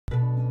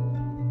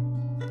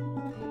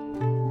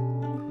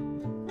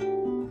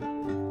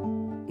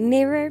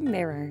Mirror,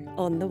 mirror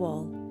on the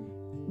wall,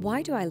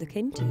 why do I look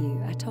into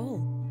you at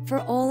all?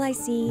 For all I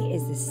see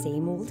is the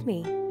same old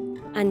me,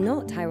 and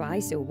not how I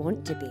so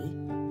want to be.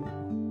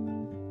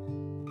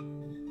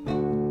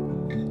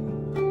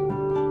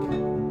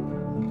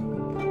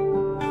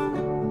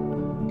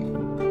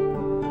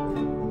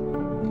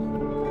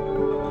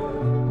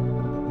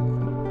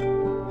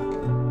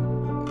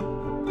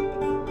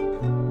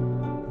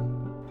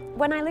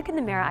 When I look in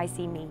the mirror, I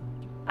see me.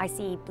 I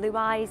see blue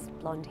eyes,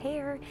 blonde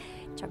hair,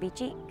 chubby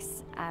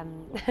cheeks,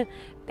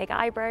 big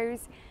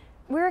eyebrows.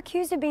 We're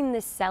accused of being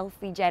this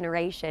selfie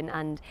generation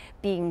and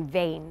being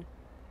vain.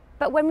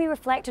 But when we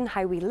reflect on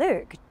how we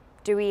look,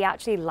 do we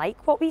actually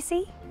like what we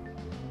see?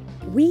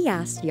 We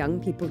asked young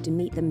people to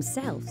meet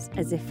themselves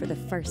as if for the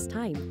first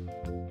time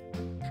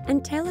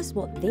and tell us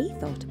what they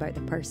thought about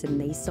the person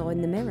they saw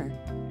in the mirror.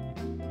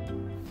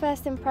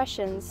 First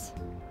impressions.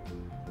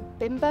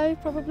 Bimbo,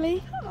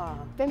 probably.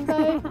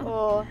 Bimbo,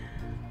 or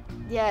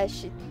yeah,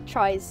 she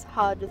tries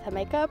hard with her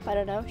makeup. I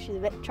don't know, she's a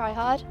bit try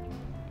hard.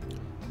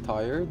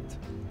 Tired.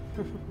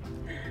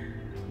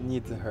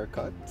 Needs a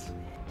haircut.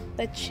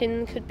 Their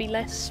chin could be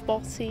less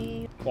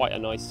spotty. Quite a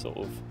nice sort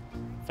of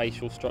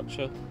facial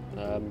structure.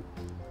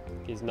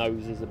 His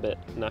nose is a bit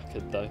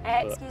knackered though.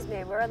 Excuse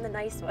me, we're on the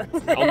nice ones.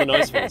 On the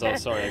nice ones, oh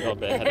sorry, I got a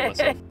bit ahead of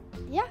myself.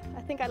 Yeah,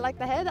 I think I like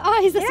the hair, the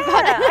eyes, that's Yeah,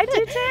 about it. I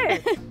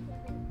do too.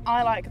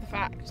 I like the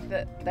fact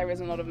that there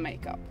isn't a lot of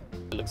makeup.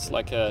 It looks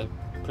like a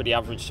pretty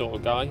average sort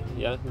of guy,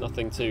 yeah,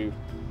 nothing too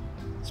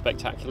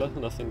spectacular,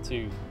 nothing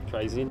too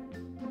crazy.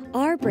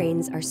 Our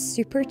brains are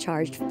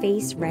supercharged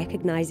face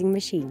recognizing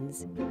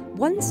machines.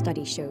 One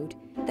study showed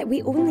that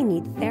we only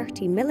need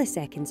 30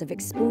 milliseconds of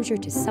exposure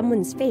to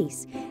someone's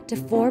face to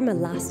form a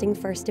lasting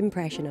first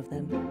impression of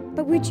them.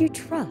 But would you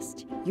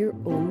trust your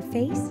own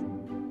face?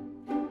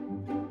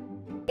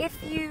 If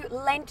you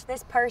lent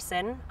this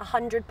person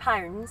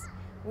 £100,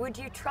 would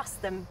you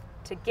trust them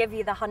to give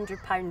you the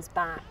 £100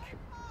 back?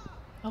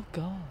 Oh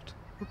God.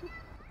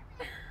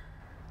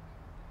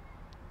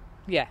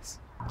 Yes.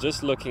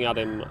 Just looking at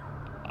him,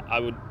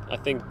 I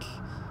think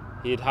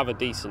he'd have a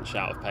decent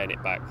shout of paying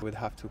it back. Would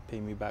have to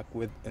pay me back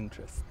with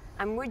interest.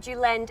 And would you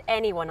lend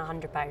anyone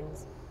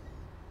 £100?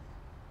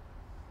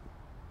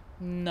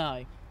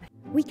 No.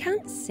 We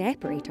can't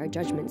separate our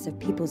judgments of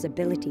people's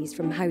abilities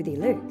from how they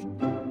look.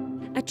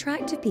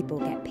 Attractive people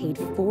get paid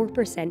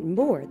 4%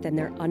 more than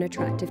their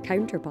unattractive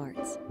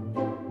counterparts.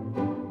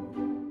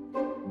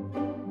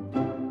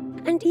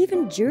 And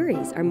even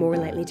juries are more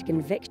likely to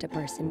convict a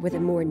person with a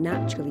more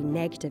naturally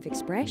negative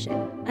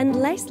expression and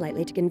less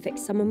likely to convict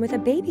someone with a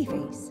baby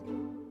face.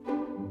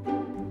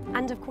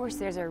 And of course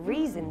there's a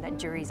reason that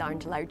juries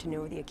aren't allowed to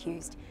know the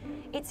accused.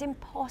 It's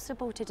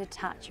impossible to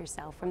detach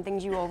yourself from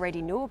things you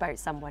already know about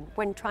someone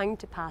when trying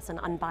to pass an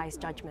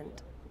unbiased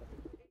judgment.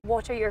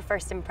 What are your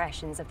first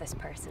impressions of this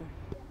person?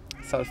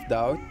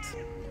 Self-doubt.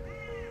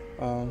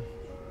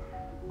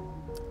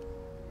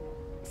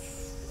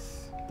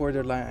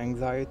 Borderline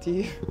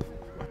anxiety.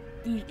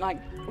 Like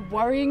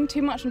worrying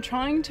too much and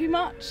trying too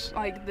much,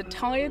 like the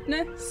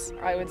tiredness.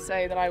 I would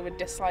say that I would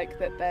dislike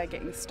that they're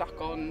getting stuck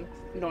on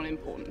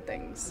non-important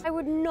things. I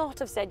would not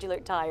have said you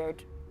look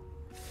tired.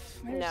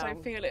 Maybe No. I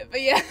don't feel it,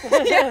 but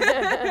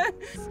yeah.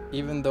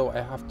 Even though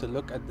I have to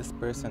look at this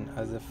person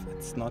as if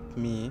it's not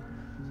me,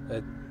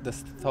 the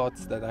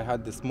thoughts that I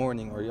had this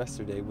morning or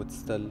yesterday would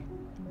still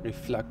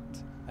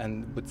reflect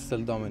and would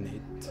still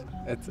dominate.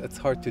 It's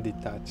hard to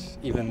detach,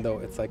 even though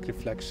it's like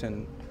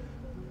reflection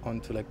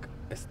onto like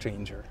a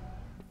stranger.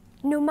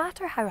 No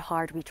matter how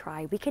hard we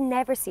try, we can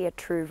never see a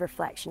true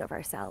reflection of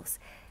ourselves.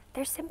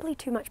 There's simply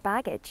too much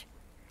baggage.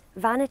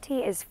 Vanity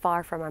is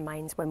far from our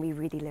minds when we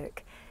really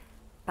look.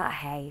 But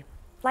hey,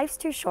 life's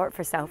too short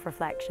for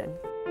self-reflection.